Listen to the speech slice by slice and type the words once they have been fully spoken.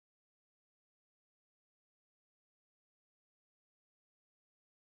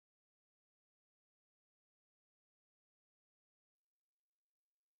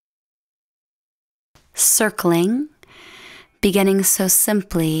circling, beginning so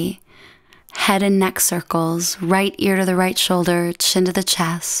simply, head and neck circles, right ear to the right shoulder, chin to the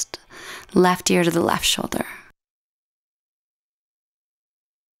chest, left ear to the left shoulder.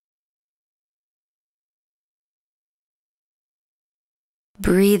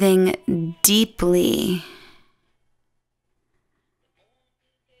 Breathing deeply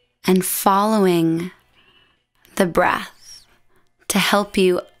and following the breath to help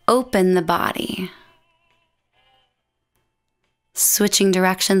you open the body. Switching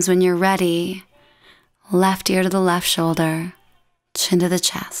directions when you're ready, left ear to the left shoulder, chin to the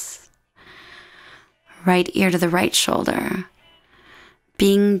chest, right ear to the right shoulder,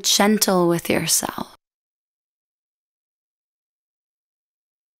 being gentle with yourself.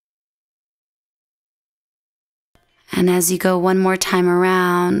 And as you go one more time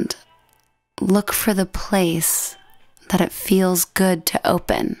around, look for the place that it feels good to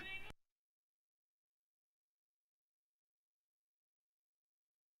open.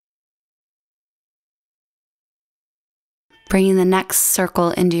 Bringing the next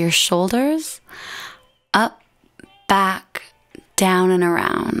circle into your shoulders, up, back, down, and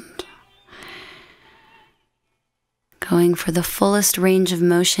around. Going for the fullest range of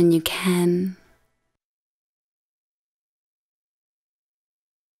motion you can.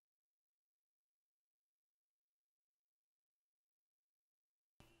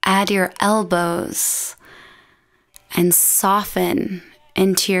 Add your elbows and soften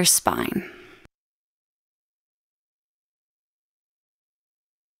into your spine.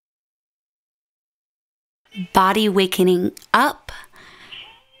 Body wakening up.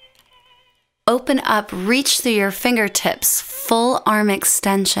 Open up, reach through your fingertips, full arm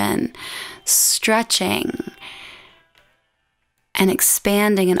extension, stretching and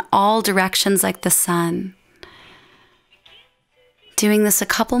expanding in all directions like the sun. Doing this a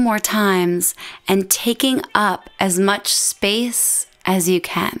couple more times and taking up as much space as you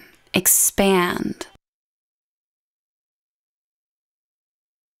can. Expand.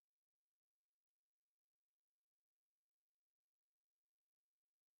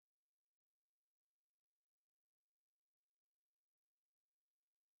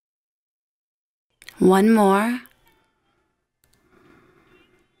 One more.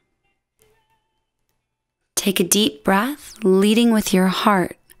 Take a deep breath, leading with your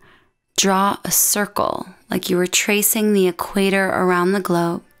heart. Draw a circle like you were tracing the equator around the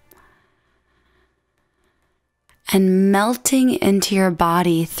globe. And melting into your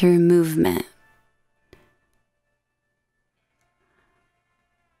body through movement.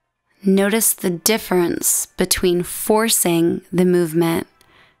 Notice the difference between forcing the movement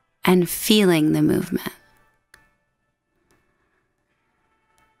and feeling the movement.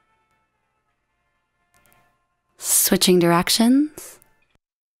 Switching directions.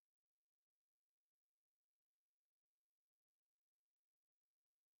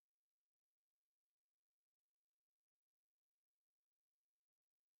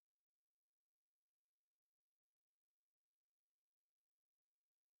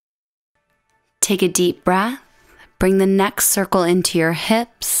 Take a deep breath. Bring the next circle into your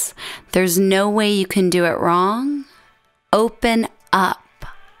hips. There's no way you can do it wrong. Open up.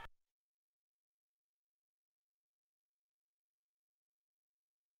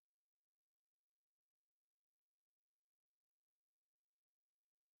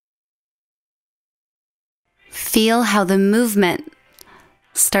 Feel how the movement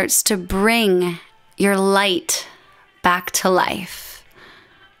starts to bring your light back to life.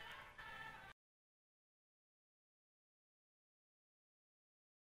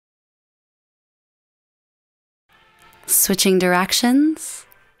 Switching directions.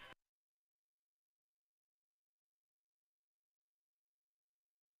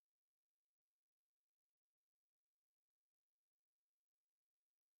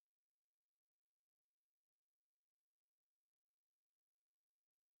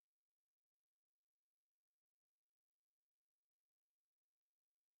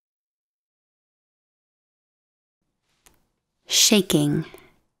 Shaking.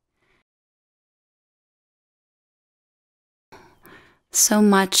 So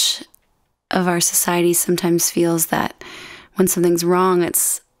much of our society sometimes feels that when something's wrong,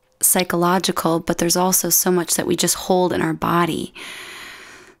 it's psychological, but there's also so much that we just hold in our body.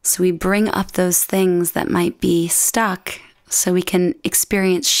 So we bring up those things that might be stuck so we can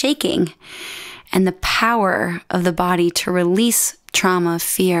experience shaking and the power of the body to release trauma,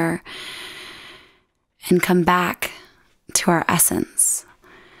 fear, and come back to our essence.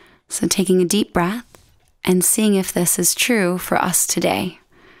 So taking a deep breath and seeing if this is true for us today.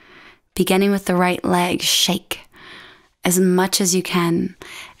 Beginning with the right leg, shake as much as you can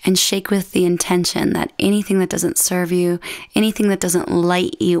and shake with the intention that anything that doesn't serve you, anything that doesn't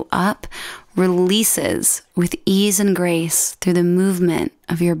light you up, releases with ease and grace through the movement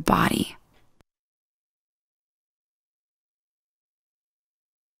of your body.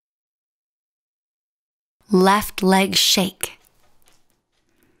 Left leg shake.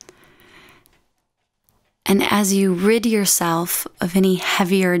 And as you rid yourself of any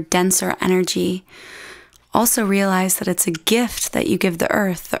heavier, denser energy, also realize that it's a gift that you give the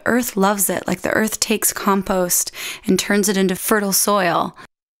earth. The earth loves it, like the earth takes compost and turns it into fertile soil.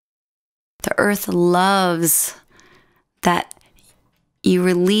 The earth loves that you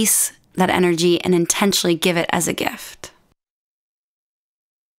release that energy and intentionally give it as a gift.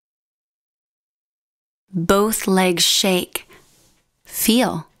 Both legs shake.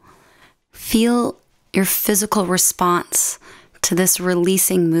 Feel your physical response to this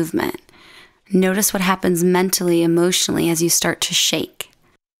releasing movement. Notice what happens mentally, emotionally as you start to shake.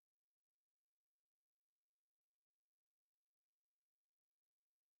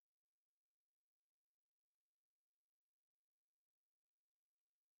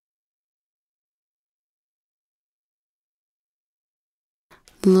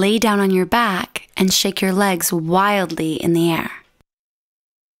 Lay down on your back and shake your legs wildly in the air.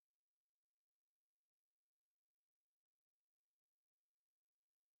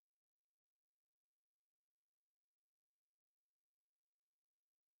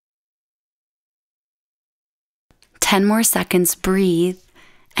 Ten more seconds, breathe,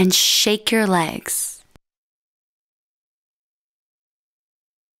 and shake your legs.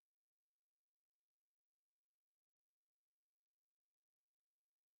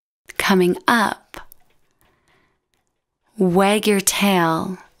 Coming up, wag your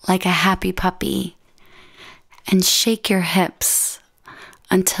tail like a happy puppy and shake your hips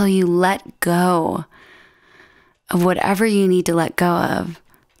until you let go of whatever you need to let go of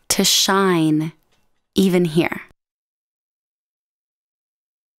to shine even here.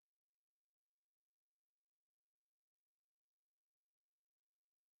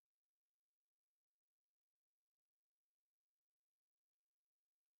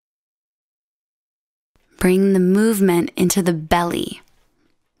 Bring the movement into the belly.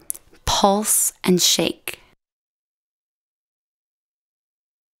 Pulse and shake.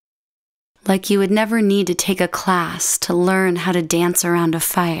 Like you would never need to take a class to learn how to dance around a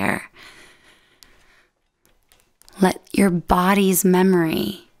fire. Let your body's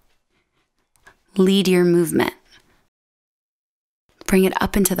memory lead your movement. Bring it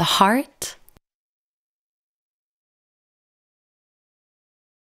up into the heart.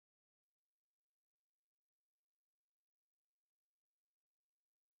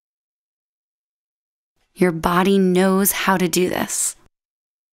 Your body knows how to do this.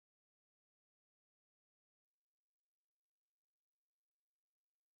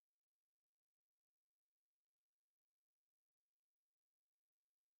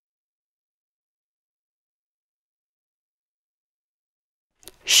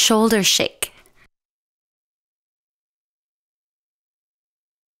 Shoulder shake.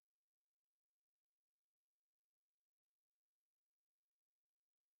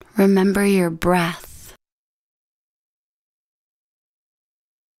 Remember your breath.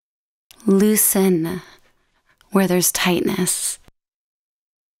 Loosen where there's tightness.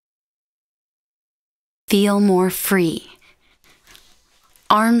 Feel more free.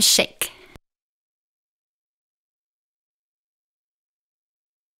 Arms shake.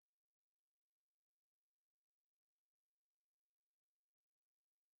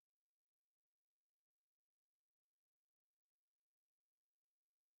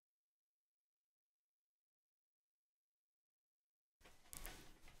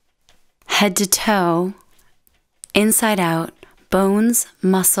 Head to toe, inside out, bones,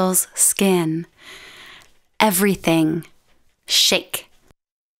 muscles, skin. Everything shake.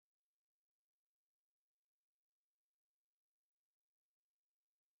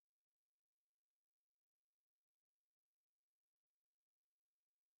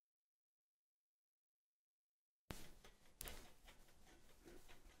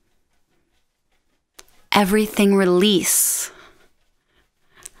 Everything release.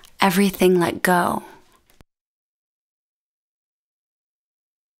 Everything let go.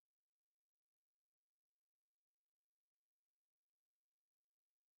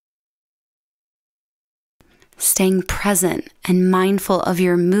 Staying present and mindful of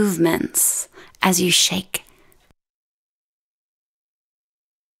your movements as you shake.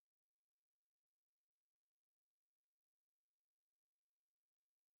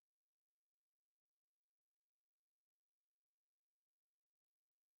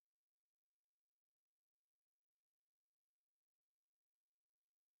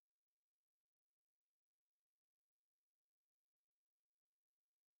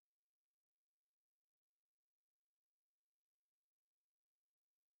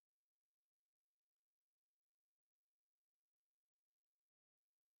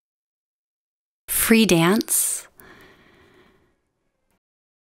 free dance.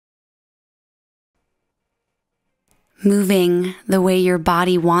 Moving the way your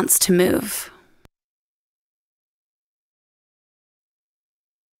body wants to move.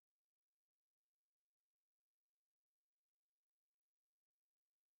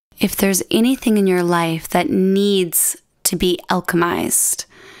 If there's anything in your life that needs to be alchemized,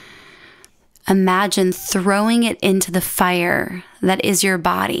 imagine throwing it into the fire that is your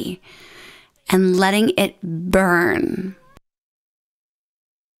body and letting it burn.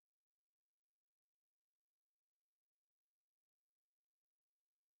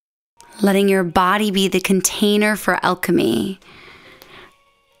 Letting your body be the container for alchemy,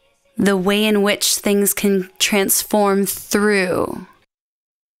 the way in which things can transform through.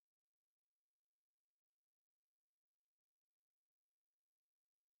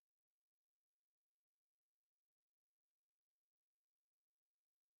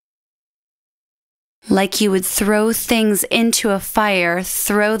 Like you would throw things into a fire,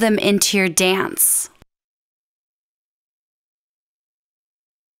 throw them into your dance.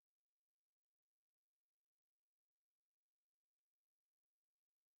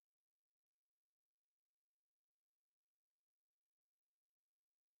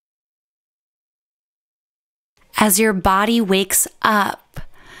 As your body wakes up,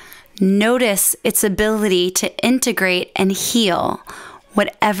 notice its ability to integrate and heal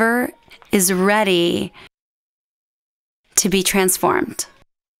whatever is ready to be transformed.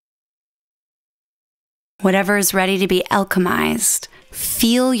 Whatever is ready to be alchemized.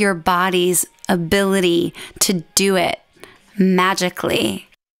 Feel your body's ability to do it magically.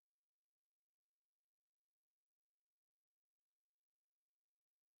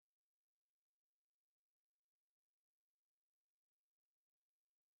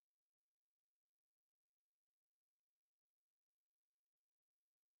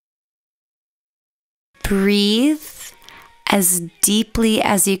 Breathe as deeply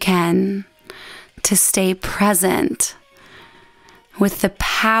as you can to stay present with the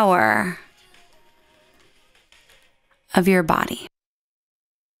power of your body.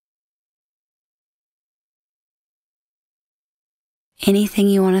 Anything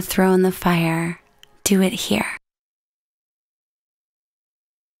you want to throw in the fire, do it here.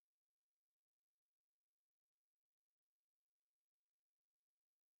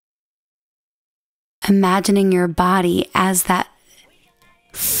 Imagining your body as that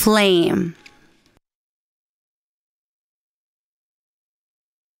flame.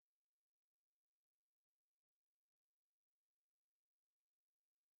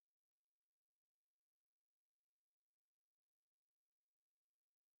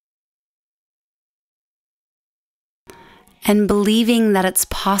 And believing that it's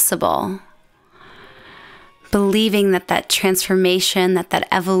possible. Believing that that transformation, that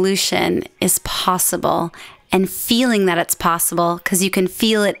evolution is possible, and feeling that it's possible because you can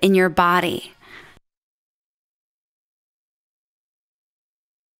feel it in your body.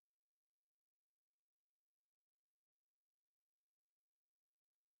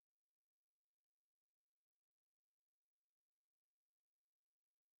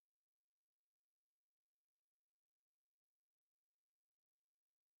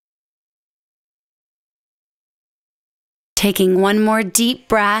 Taking one more deep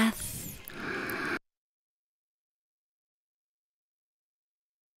breath.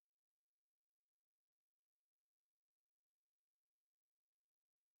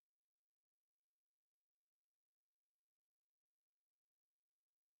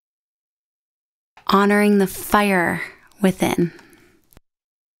 Honoring the fire within.